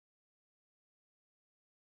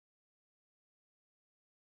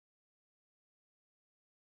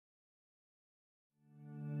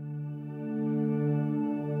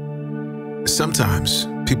Sometimes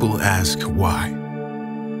people ask why.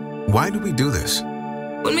 Why do we do this?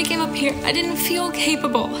 When we came up here, I didn't feel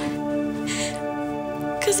capable.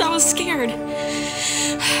 Because I was scared.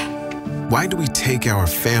 Why do we take our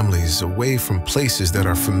families away from places that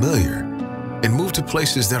are familiar and move to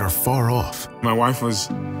places that are far off? My wife was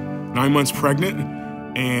 9 months pregnant,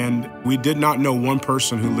 and we did not know one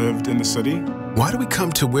person who lived in the city. Why do we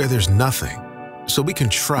come to where there's nothing so we can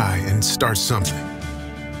try and start something?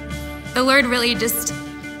 The Lord really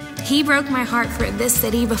He broke my heart for this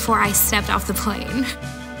city before I stepped off the plane.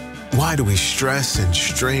 Why do we stress and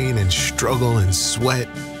strain and struggle and sweat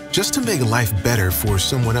just to make life better for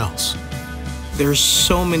someone else? There's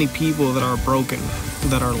so many people that are broken,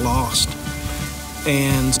 that are lost,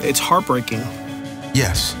 and it's heartbreaking.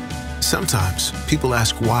 Yes, sometimes people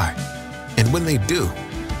ask why, and when they do,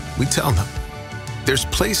 we tell them. There's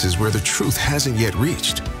places where the truth hasn't yet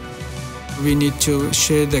reached. We need to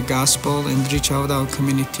share the gospel and reach out our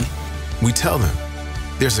community. We tell them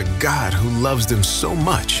there's a God who loves them so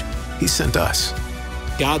much, He sent us.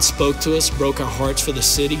 God spoke to us, broke our hearts for the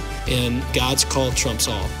city, and God's call trumps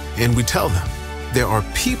all. And we tell them there are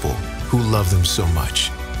people who love them so much,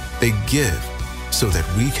 they give so that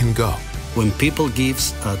we can go. When people give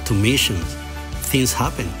to missions, things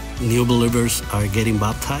happen. New believers are getting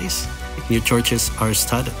baptized, new churches are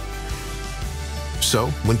started.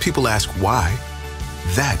 So when people ask why,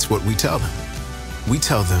 that's what we tell them. We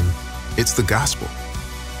tell them it's the gospel.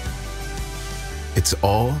 It's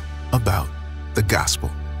all about the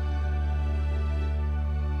gospel.